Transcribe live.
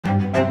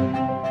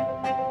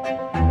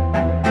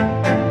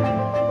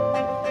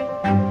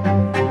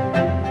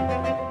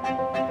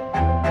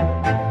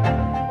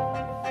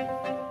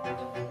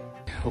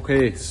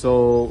Okay,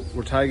 so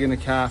we're tagging a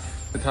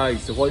calf. The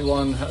tags, the white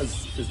one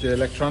is the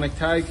electronic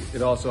tag.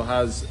 It also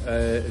has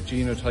a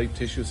genotype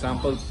tissue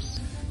sample.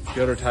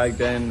 The other tag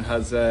then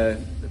has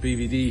a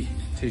BVD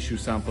tissue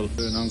sample.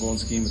 An ongoing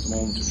scheme at the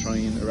moment to try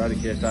and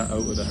eradicate that out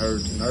of the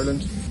herd in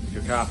Ireland. If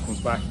your calf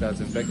comes back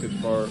that's infected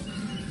for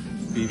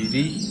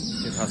BVD,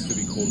 it has to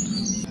be culled.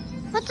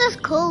 What does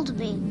culled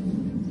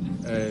mean?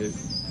 It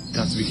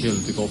has to be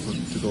killed to go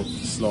for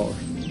slaughter.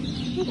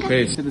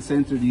 Okay, to the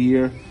centre of the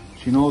ear.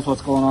 She knows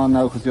what's going on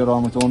now because the other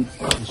arm was done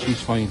and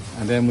she's fine.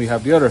 And then we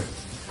have the other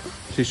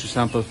tissue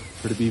sample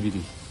for the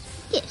BVD.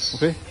 Yes.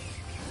 Okay?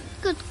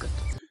 Good, good.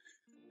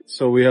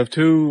 So we have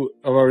two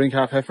of our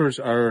in-calf heifers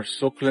are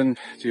suckling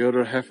the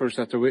other heifers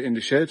that they're with in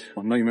the shed.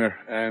 A nightmare.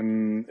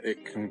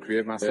 It can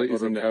create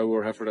mastitis in the cow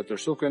or heifer that they're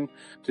sucking.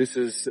 This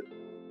is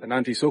an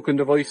anti-sucking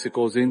device. It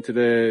goes into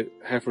the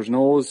heifer's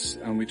nose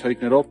and we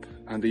tighten it up,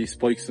 and these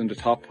spikes on the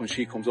top, when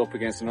she comes up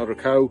against another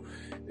cow,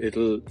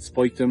 it'll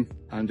spike them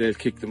and they'll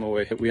kick them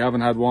away. We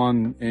haven't had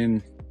one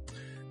in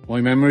my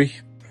memory.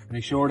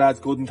 Make sure that's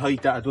good and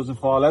tight, that it doesn't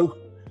fall out,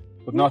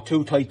 but not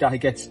too tight that it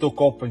gets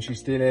stuck up and she's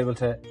still able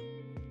to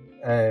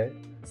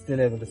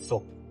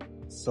suck.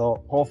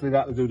 So hopefully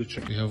that'll do the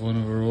trick. We have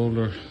one of our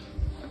older,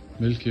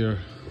 milkier,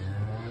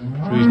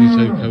 breeding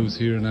type cows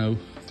here now,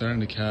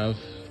 starting to calve,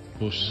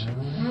 but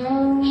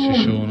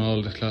she's showing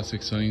all the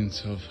classic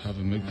signs of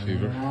having milk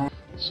fever.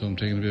 So I'm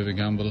taking a bit of a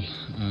gamble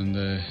and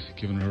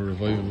giving her a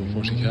revival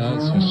before she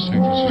calves, so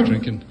she's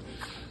drinking.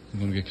 I'm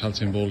going to get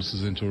calcium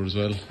boluses into her as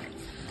well,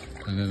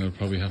 and then I'll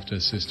probably have to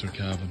assist her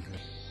calving.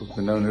 We've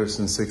been down here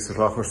since 6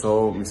 o'clock or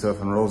so,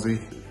 myself and Rosie.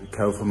 The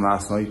cow from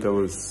last night that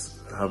was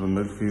having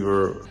milk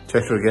fever.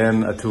 Checked her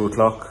again at 2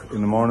 o'clock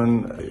in the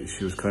morning.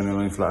 She was kind of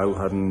lying flat out,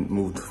 hadn't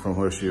moved from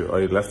where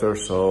I had left her,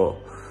 so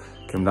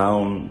came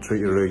down,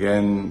 treated her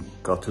again,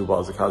 got 2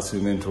 bottles of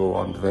calcium into her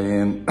on the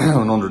vein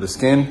and under the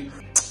skin.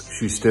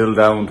 She's still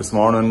down this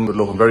morning, but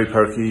looking very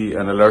perky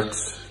and alert,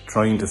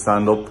 trying to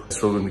stand up,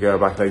 struggling to get her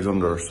back legs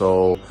under.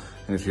 So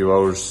in a few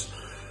hours,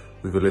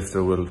 we will lift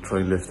her, we'll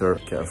try and lift her,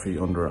 get her feet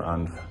under,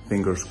 and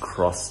fingers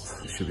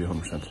crossed, it should be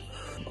 100%.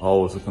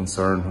 Always a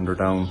concern when they're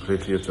down,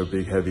 particularly if they're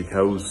big, heavy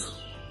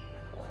cows.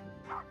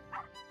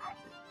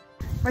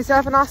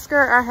 Myself and Oscar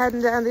are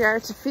heading down the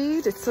yard to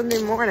feed. It's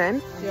Sunday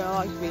morning. Yeah,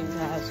 I like feeding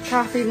calves.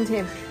 Calf feeding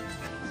team.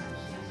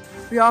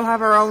 We all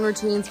have our own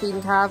routines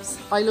feeding calves.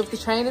 I love the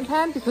training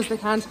pen because they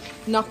can't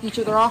knock each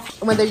other off.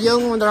 And when they're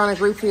young, when they're on a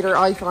group feeder,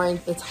 I find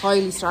it's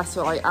highly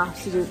stressful. I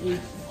absolutely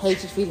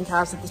hated feeding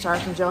calves at the start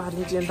when Joe had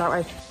me doing it that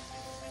way.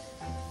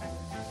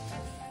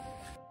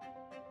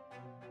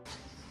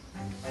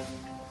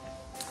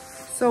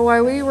 So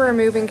while we were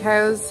moving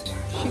cows,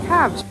 she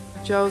calved.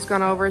 Joe's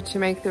gone over to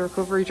make the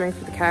recovery drink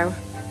for the cow.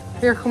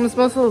 Here comes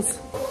Muscles.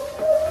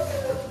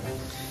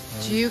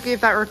 Do you give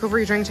that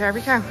recovery drink to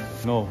every cow?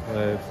 No,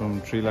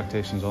 from 3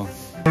 lactations on.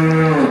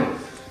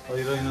 Are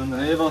you lying on the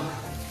navel?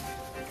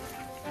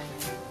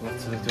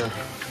 Lots of it there.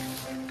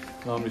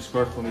 Normally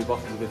squirt when my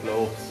bottle's a bit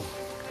low.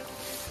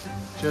 So.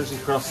 Jersey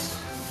cross.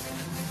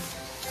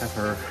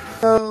 Heifer.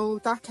 So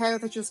that cow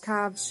that just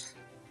calved,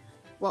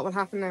 what will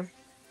happen now?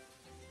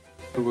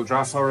 We'll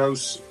draft her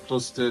out,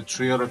 plus the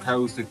 3 other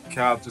cows that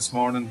calved this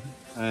morning.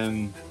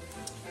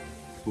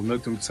 We'll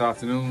milk them this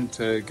afternoon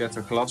to get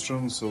their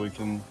colostrum so we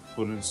can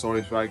put it in a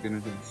storage bag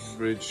into the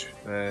fridge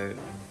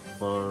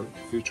for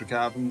future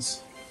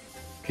calvings.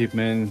 Keep them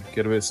in,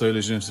 get a bit of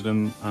silage into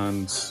them,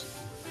 and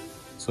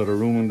so the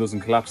rumen doesn't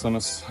collapse on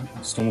us,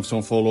 stomachs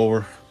don't fall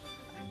over,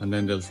 and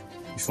then they'll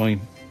be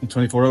fine. In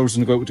 24 hours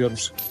and go out with the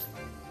others.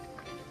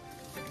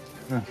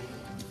 Yeah.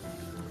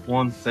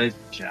 One dead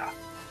calf.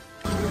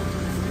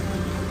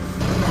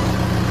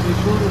 Make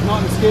sure there's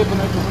not escaping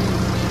out behind.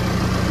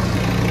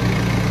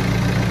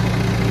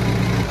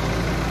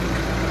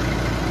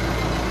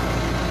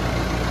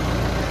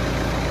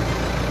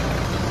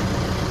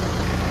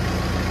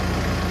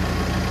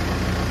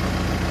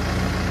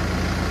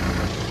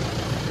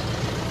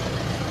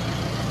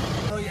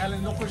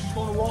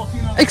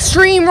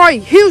 Extreme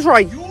right. Who's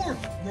right? You're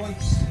right.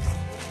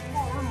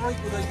 I'm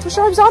right with it. For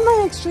sure, I was on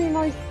my extreme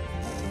right.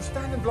 You're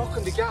standing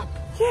blocking the gap.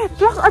 Yeah,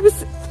 block.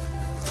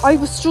 I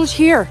was stood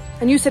here,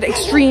 and you said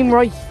extreme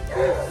right.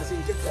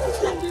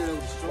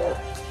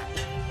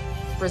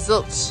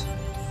 Result.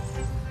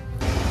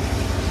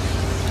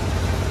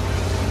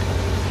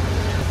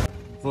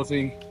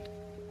 Putting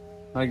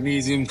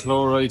magnesium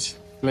chloride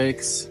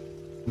flakes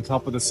on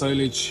top of the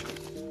silage.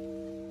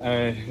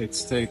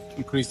 It's to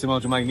increase the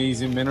amount of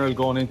magnesium mineral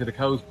going into the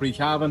cows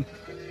pre-calving.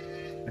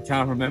 I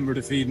can't remember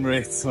the feeding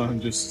rate, so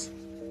I'm just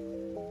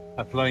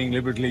applying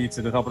liberally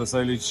to the top of the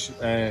silage.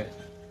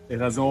 It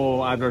has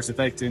no adverse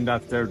effect in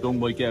that their dung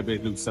might get a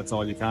bit loose, that's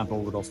all. You can't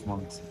overdose them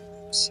on it.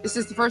 Is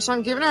this the first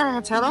time giving her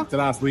a tell? The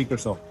last week or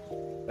so.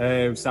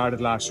 We started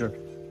last year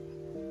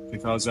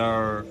because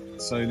our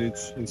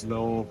silage is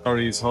low, or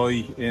is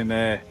high in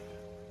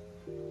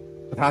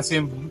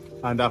potassium,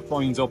 and that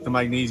binds up the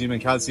magnesium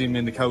and calcium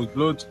in the cow's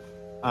blood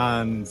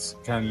and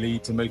can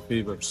lead to milk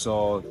fever.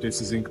 So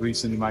this is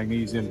increasing the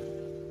magnesium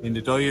in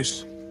the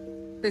diet.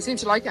 They seem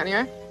to like it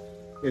anyway.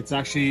 It's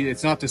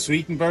not the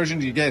sweetened version.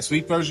 You get a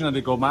sweet version and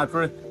they go mad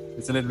for it.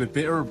 It's a little bit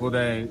bitter, but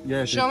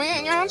yeah. Show me it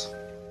in your hand.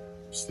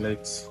 Just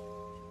let's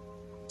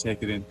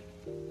take it in.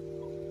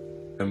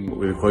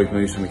 We had quite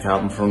nice in the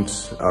Calving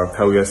front. Our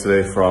cow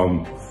yesterday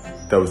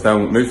that was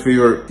down with milk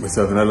fever.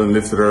 Myself and Ellen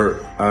lifted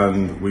her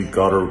and we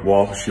got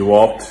her she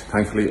walked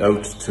thankfully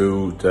out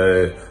to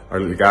our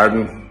little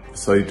garden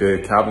beside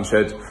the cabin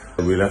shed.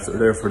 We left her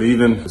there for the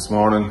evening. This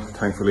morning,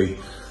 thankfully,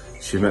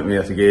 she met me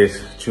at the gate,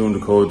 tuned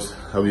the code.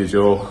 How are you,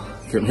 Joe?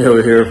 Get me out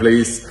of here,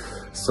 please.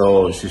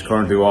 So she's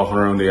currently walking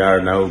around the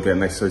yard now,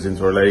 getting exercise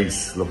into her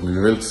legs, looking in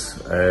the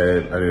milks.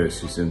 Anyway,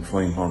 she's in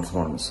flying form this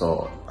morning,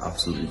 so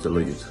absolutely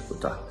delighted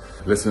with that.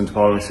 Listening to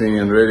Paul McSweeney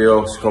on the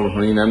radio, she's covered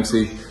from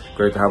MC.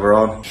 Great to have her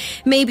on.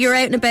 Maybe you're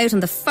out and about on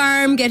the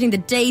farm, getting the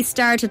day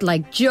started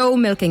like Joe,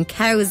 milking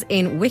cows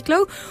in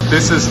Wicklow.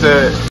 This is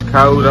the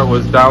cow that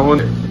was down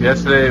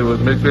yesterday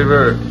with milk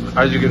fever.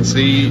 As you can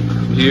see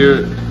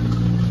here,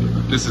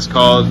 this is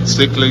called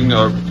sickling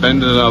or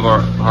bending of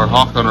her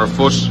hock on her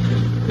foot.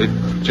 It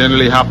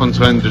generally happens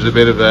when there's a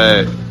bit of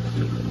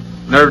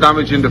nerve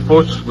damage in the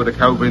foot with a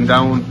cow being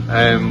down.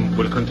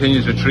 We'll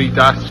continue to treat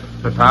that.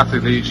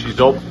 Fantastically, she's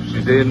up,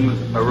 she's in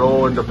a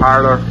row in the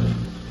parlour.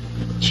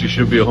 She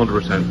should be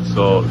 100%,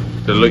 so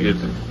delighted.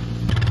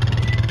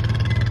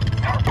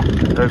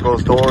 There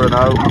goes Dora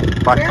now,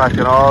 backpack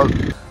and all.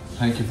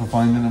 Thank you for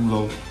finding him,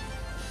 love.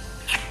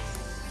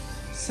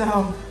 So,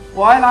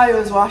 while I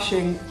was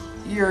washing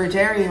your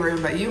dairy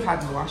room that you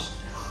hadn't washed,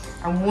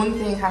 and one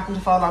thing happened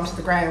to fall onto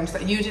the ground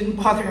that you didn't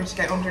bother to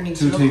get underneath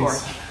to look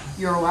for.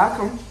 You're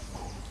welcome.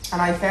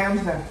 And I found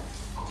them.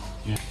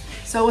 Yeah.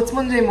 So it's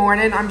Monday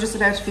morning, I'm just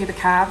about to feed the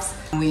calves.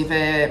 We've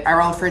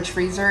our old fridge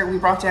freezer we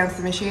brought down to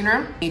the machine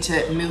room. We need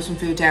to move some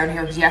food down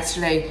here because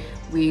yesterday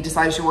we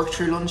decided to work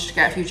through lunch to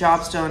get a few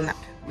jobs done.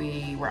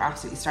 We were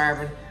absolutely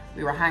starving,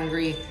 we were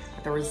hungry,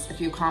 there was a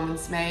few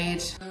comments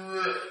made.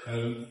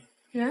 Yeah?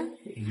 Can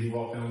you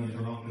walk down and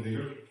turn off the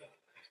digger?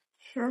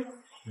 Sure.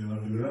 You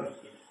want to do that?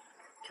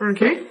 Turn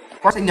key?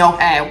 Of course I know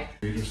how.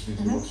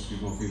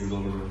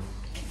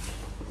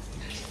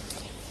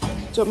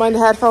 Don't mind the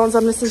headphones,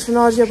 I'm listening to an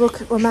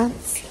audiobook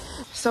romance.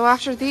 So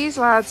after these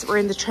lads were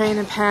in the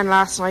training pen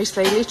last night,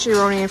 they literally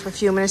were only in for a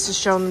few minutes to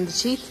show them the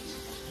teeth.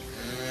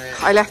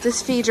 I left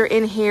this feeder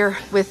in here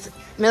with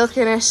milk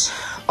in it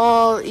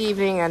all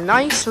evening and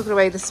night. Took it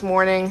away this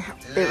morning.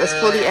 It was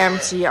fully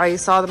empty. I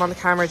saw them on the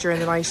camera during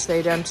the night.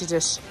 They'd emptied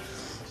it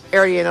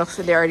early enough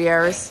in the early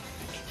hours.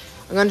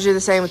 I'm going to do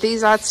the same with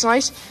these lads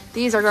tonight.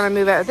 These are going to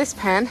move out of this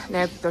pen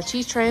now that they're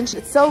teeth trained.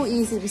 It's so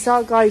easy. We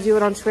saw a guy do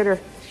it on Twitter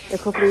a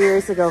couple of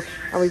years ago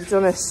and we've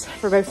done it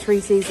for about 3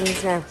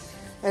 seasons now.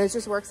 And it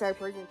just works out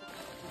brilliant.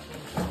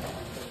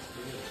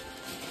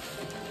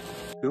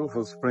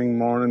 Beautiful spring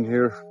morning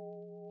here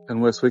in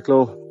West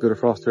Wicklow. Bit of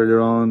frost earlier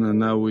on and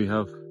now we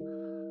have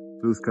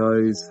blue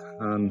skies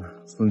and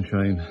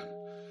sunshine.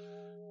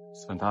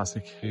 It's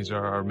fantastic. These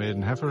are our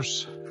maiden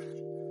heifers.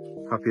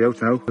 Happy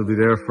out now. They'll be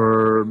there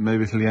for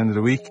maybe till the end of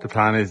the week. The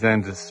plan is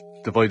then to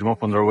divide them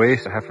up on their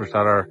weight. The heifers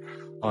that are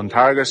on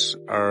target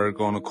are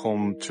going to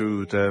come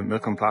to the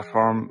milking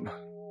platform.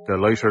 The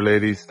lighter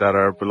ladies that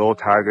are below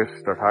target,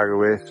 their target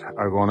weight,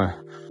 are going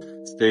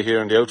to stay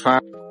here in the out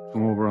farm.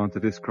 Come over onto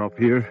this crop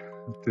here.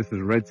 This is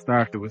Red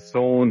Start. It was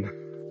sown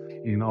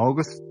in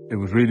August. It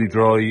was really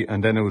dry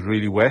and then it was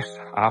really wet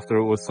after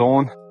it was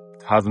sown.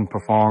 It hasn't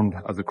performed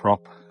as a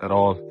crop at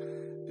all.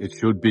 It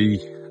should be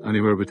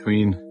anywhere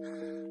between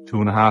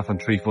 2.5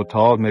 and 3 foot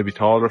tall, maybe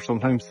taller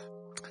sometimes.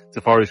 It's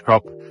a forage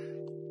crop.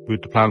 The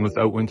plan was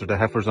to outwinter the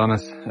heifers on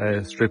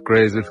it, strip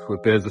graze it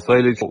with bales of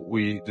silage.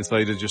 We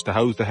decided just to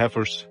house the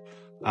heifers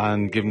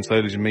and give them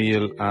silage and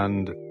meal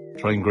and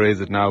try and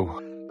graze it now.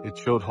 It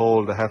should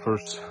hold the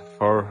heifers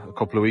for a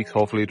couple of weeks.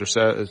 Hopefully there's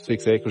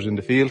 6 acres in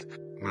the field.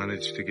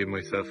 Managed to give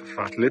myself a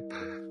fat lip.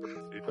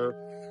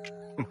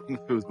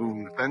 Who's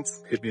moving the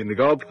fence? Hit me in the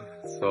gob.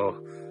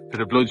 So, bit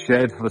of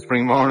bloodshed on a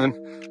spring morning.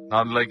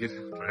 Not like it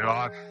very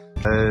hard.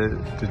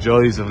 The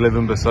joys of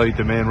living beside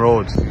the main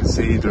road. You can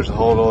see there's a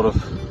whole lot of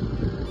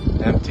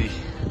empty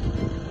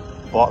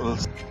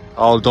bottles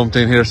all dumped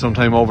in here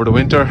sometime over the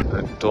winter.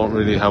 I don't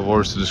really have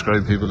words to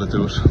describe people that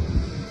do it.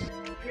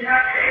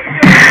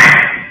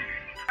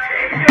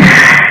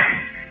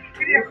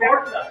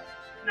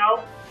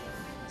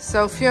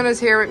 So Fiona's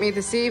here with me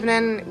this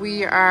evening.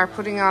 We are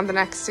putting on the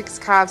next 6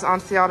 calves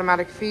onto the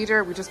automatic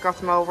feeder. We just got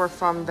them over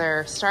from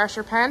their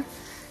starter pen.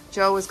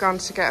 Joe is going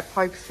to get a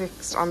pipe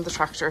fixed on the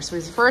tractor. So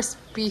he's the first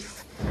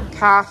beef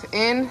calf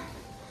in,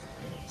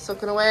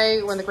 sucking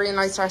away. When the green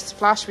light starts to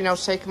flash, we know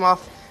to take him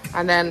off.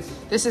 And then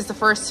this is the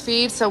first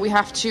feed, so we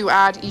have to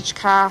add each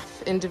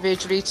calf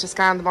individually to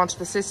scan them onto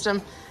the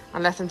system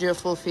and let them do a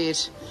full feed.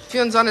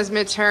 Fion's on his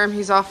midterm,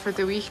 he's off for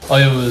the week.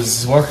 I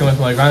was working with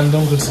my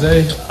granduncle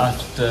today at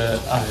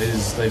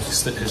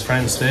his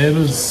friend's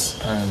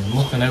stables and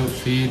mucking out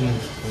feeding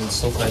and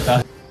stuff like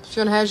that.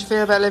 Fiona, how do you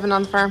feel about living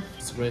on the farm?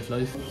 It's a great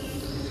life.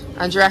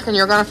 And do you reckon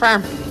you're going to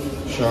farm?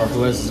 Sure,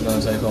 who else is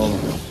going to take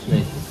over?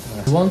 Me.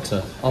 I want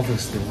to,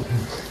 obviously.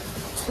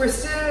 We're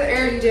still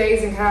early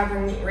days in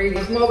Calving,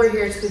 really. Come over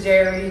here to the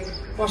dairy,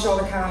 wash all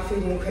the calf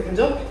feeding equipment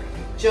up.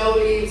 Joe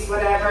leaves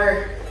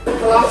whatever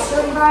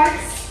colostrum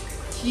bags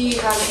he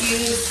has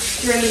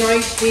used during the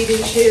night,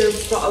 feeding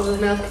tubes, bottles of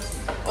milk.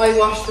 I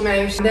wash them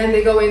out, and then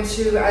they go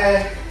into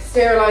a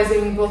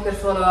sterilising bucket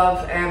full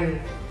of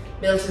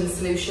Milton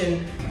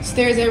solution. So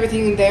there's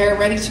everything there,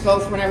 ready to go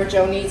for whenever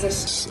Joe needs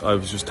it. I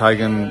was just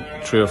tagging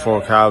 3 or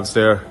 4 calves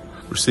there.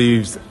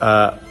 Received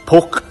a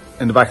puck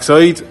in the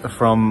backside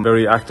from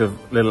very active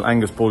little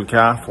Angus bull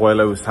calf while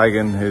I was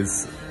tagging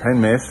his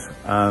pen mate,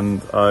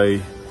 and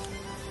I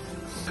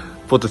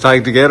put the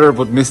tag together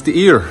but missed the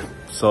ear.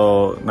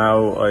 So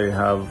now I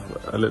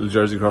have a little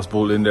Jersey Cross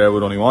bull in there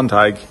with only 1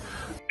 tag.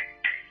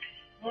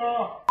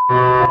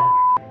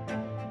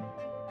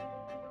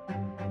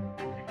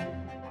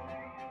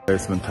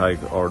 Replacement tag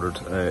ordered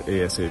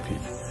ASAP.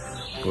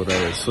 But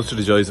such are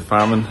the joys of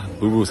farming.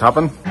 Boo-boos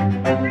happen.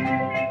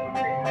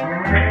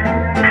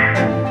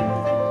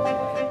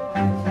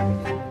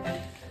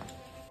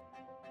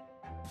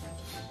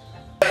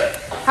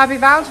 Happy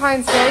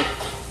Valentine's Day.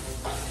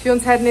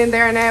 Fiona's heading in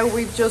there now.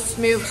 We've just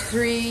moved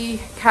 3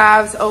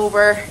 calves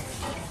over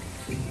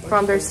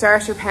from their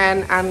starter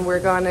pen and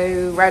we're going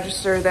to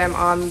register them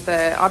on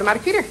the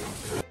automatic feeder.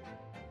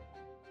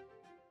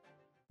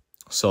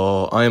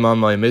 So I'm on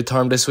my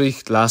midterm this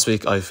week. Last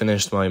week I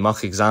finished my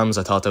mock exams.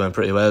 I thought they went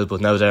pretty well, but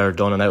now they're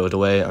done and out of the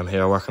way. I'm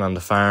here working on the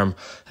farm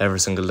every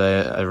single day,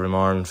 every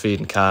morning,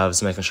 feeding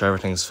calves, making sure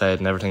everything's fed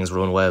and everything's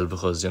run well,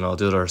 because, you know,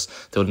 the others,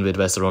 they wouldn't be the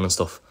best at running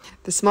stuff.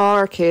 The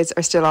smaller kids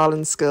are still all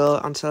in school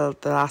until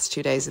the last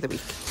 2 days of the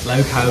week.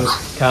 Loud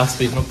calves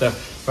feeding up there.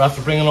 We're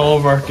after bringing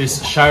over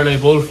this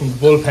Charolais bull from the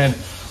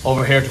bullpen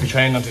over here to be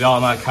trained onto the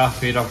automatic calf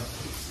feeder.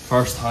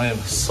 First time,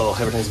 so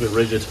everything's a bit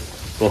rigid,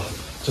 but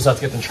just have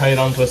to get them trained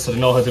onto it so they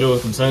know how to do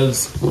it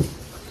themselves.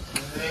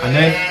 And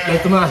then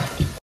let them on.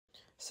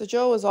 So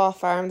Joe was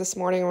off farm this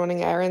morning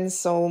running errands,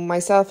 so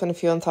myself and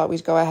Fiona thought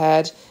we'd go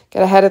ahead,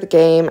 get ahead of the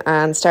game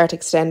and start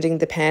extending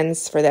the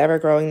pens for the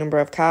ever-growing number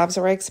of calves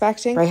that we're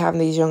expecting by having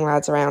these young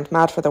lads around,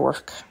 mad for the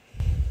work.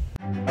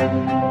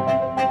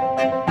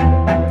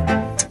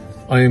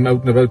 I'm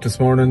out and about this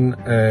morning.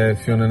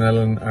 Fiona and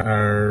Ellen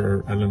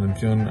and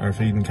Fiona are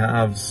feeding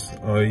calves.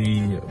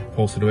 I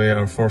posted away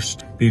our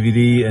first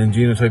BVD and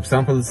genotype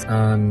samples,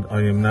 and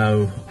I am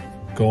now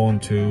going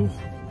to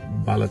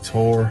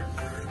Ballator,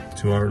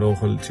 to our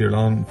local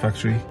Tirlawn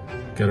factory,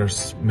 get our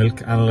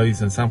milk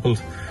analysed and sampled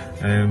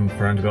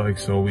for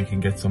antibiotics, so we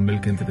can get some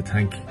milk into the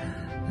tank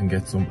and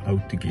get some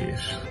out the gate.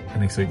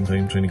 An exciting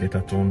time trying to get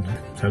that done.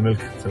 Sell milk,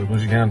 sell as much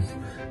as you can.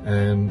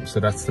 So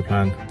that's the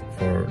plan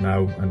for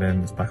now, and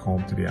then it's back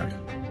home to the yard.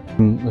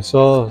 I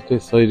saw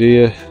this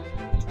idea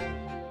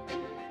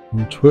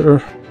on Twitter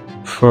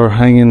for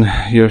hanging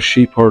your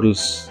sheep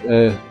hurdles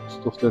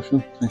stuff there,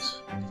 Sean.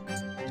 Thanks.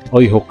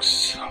 Eye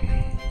hooks.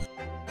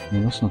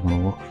 No, that's not going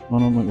to work. Oh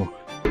no, it might work.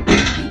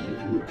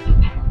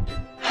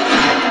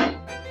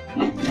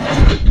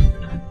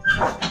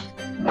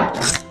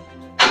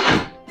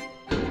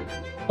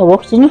 That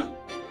works, doesn't it?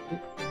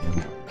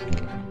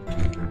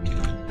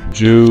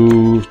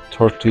 Due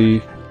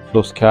 30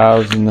 plus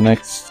calves in the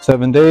next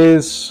 7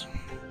 days,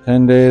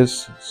 10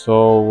 days.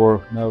 So we're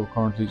now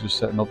currently just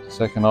setting up the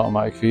second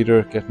automatic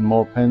feeder, getting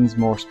more pens,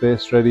 more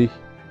space ready,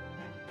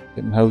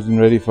 getting housing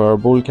ready for our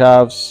bull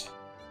calves.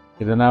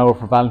 Get an hour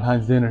for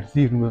Valentine's dinner this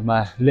evening with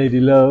my lady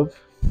love,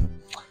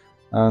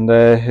 and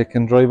it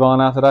can drive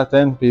on after that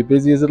then, be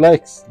busy as it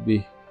likes.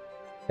 Be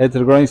head to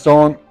the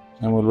grindstone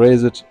and we'll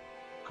raise it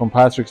come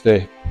Patrick's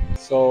Day.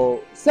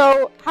 So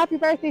happy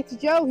birthday to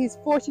Joe, he's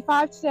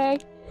 45 today.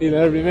 Feeling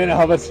every minute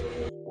of it.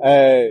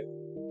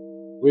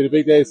 We had a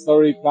big day of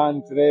slurry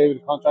planned today with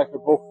the contractor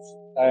booked.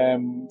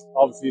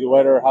 Obviously the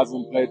weather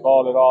hasn't played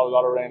ball at all, a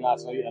lot of rain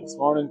last night and this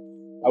morning.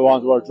 I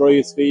wanted our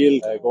driest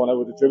field, going out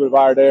with the dribble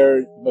bar there.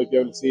 You might be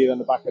able to see it on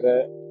the back of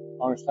the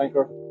orange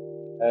tanker.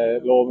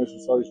 Low emission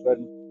slurry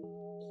spreading.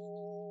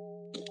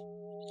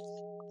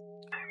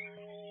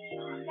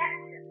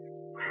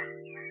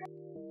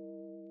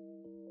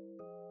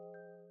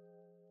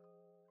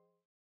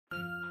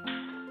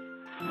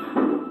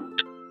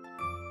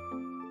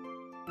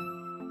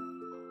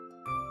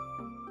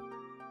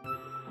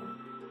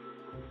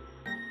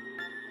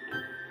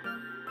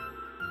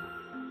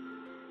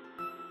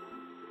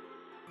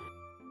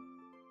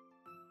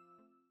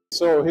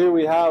 So here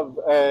we have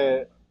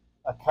a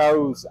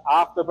cow's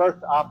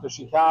afterbirth, after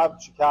she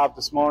calved. She calved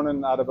this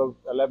morning at about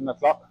 11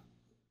 o'clock.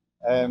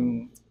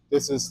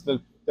 This is the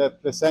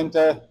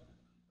placenta,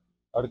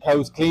 or the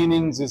cow's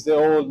cleanings is the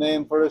old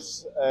name for it,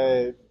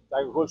 the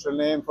agricultural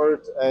name for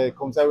it. It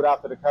comes out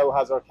after the cow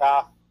has her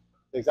calf.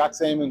 The exact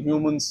same in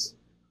humans.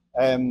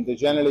 They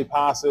generally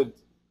pass it,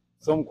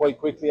 some quite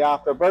quickly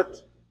after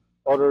birth,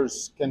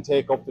 others can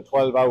take up to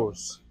 12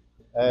 hours.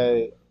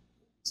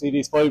 See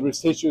these fibrous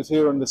tissues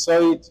here on the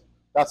side?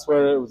 That's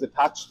where it was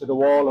attached to the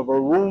wall of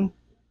her womb.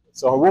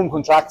 So her womb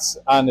contracts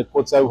and it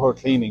puts out her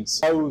cleanings.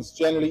 Cows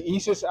generally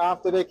eat it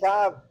after they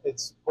calve.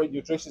 It's quite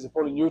nutritious, it's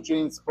full of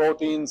nutrients,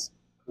 proteins.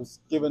 It's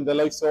given the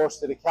life source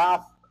to the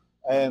calf.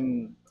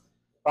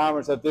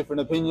 Farmers have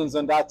different opinions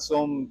on that.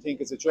 Some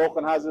think it's a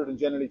choking hazard and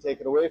generally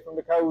take it away from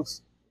the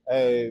cows.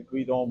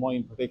 We don't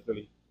mind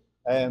particularly.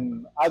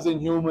 As in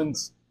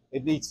humans,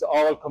 it needs to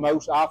all come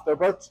out after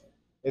birth.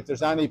 If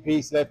there's any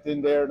piece left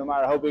in there, no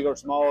matter how big or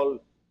small,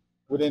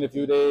 within a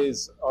few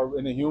days, or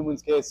in a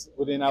human's case,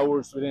 within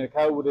hours, within a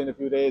cow, within a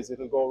few days,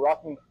 it'll go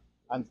rotten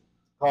and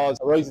cause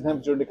a rise in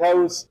temperature in the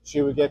cows.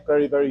 She will get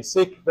very, very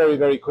sick very,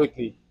 very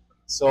quickly.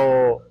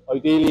 So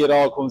ideally, it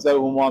all comes out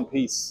in one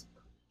piece.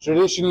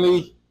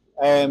 Traditionally,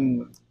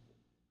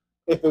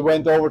 if it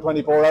went over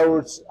 24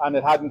 hours and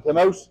it hadn't come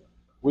out,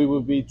 we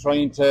would be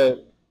trying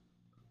to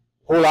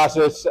pull at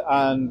it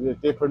and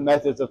different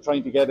methods of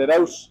trying to get it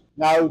out.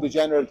 Now the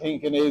general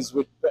thinking is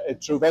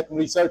through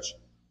veterinary research,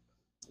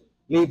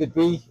 leave it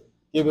be,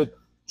 give it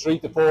 3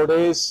 to 4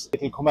 days,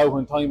 it'll come out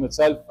in time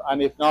itself,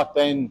 and if not,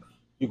 then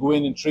you go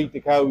in and treat the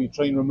cow, you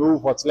try and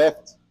remove what's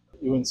left,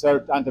 you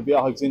insert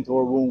antibiotics into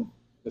her womb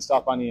to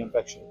stop any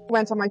infection. I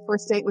went on my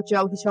first date with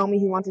Joe. He showed me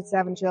he wanted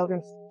 7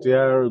 children. They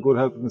are a good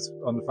help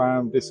on the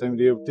farm this time of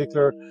the year in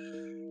particular,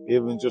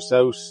 even just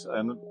out,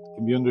 and it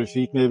can be under your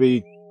feet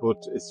maybe, but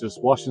it's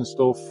just washing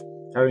stuff,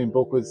 carrying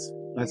buckets,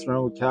 messing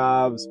around with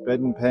calves,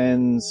 bedding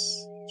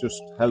pens,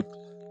 just help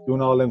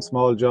doing all them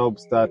small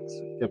jobs that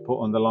get put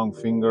on the long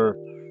finger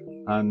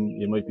and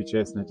you might be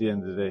chasing at the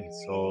end of the day.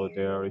 So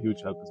they are a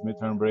huge help. It's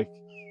midterm break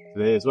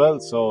today as well,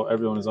 so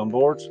everyone is on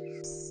board.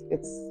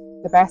 It's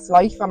the best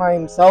life, and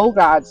I'm so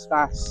glad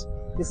that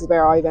this is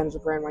where I've ended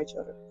up rearing my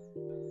children.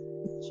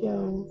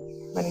 Joe,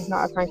 when he's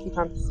not a cranky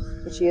pants,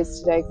 which he is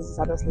today because he's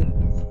had no sleep.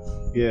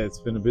 Yeah, it's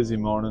been a busy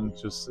morning,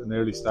 just an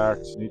early start.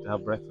 Need to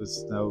have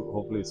breakfast now,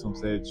 hopefully at some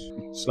stage.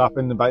 Slap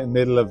in the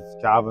middle of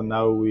calving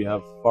now. We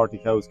have 40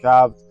 cows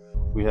calved.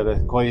 We had a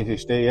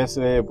quietish day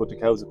yesterday, but the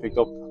cows have picked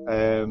up.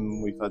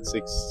 We've had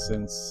 6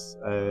 since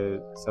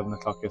 7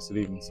 o'clock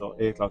yesterday evening, so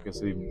 8 o'clock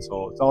yesterday evening,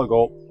 so it's all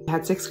go. We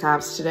had 6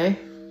 calves today.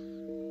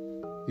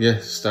 Yeah,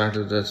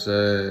 started at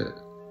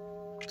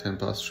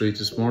 3:10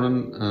 this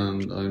morning,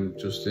 and I'm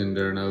just in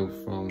there now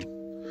from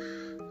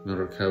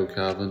another cow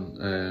calving.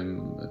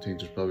 I think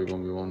there's probably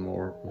going to be one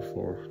more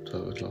before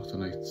 12 o'clock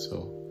tonight.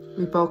 So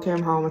we both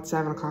came home at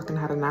 7 o'clock and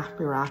had a nap.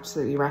 We were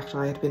absolutely wrecked.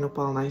 I had been up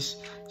all night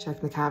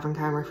checking the calving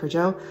camera for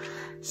Joe.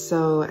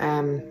 So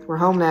we're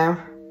home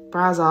now.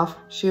 Bras off,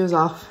 shoes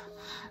off.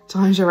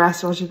 Time to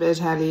rest, watch a bit of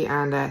telly,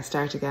 and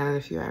start again in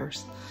a few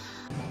hours.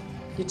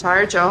 You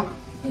tired, Joe?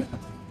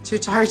 Too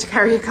tired to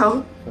carry a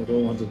coat? I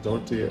don't want to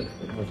dirty you.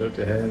 I want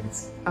dirty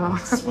hands. Oh.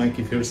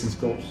 Swanky Pearson's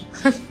coat.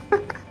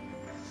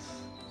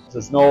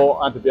 There's no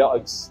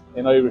antibiotics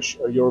in Irish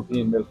or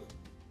European milk.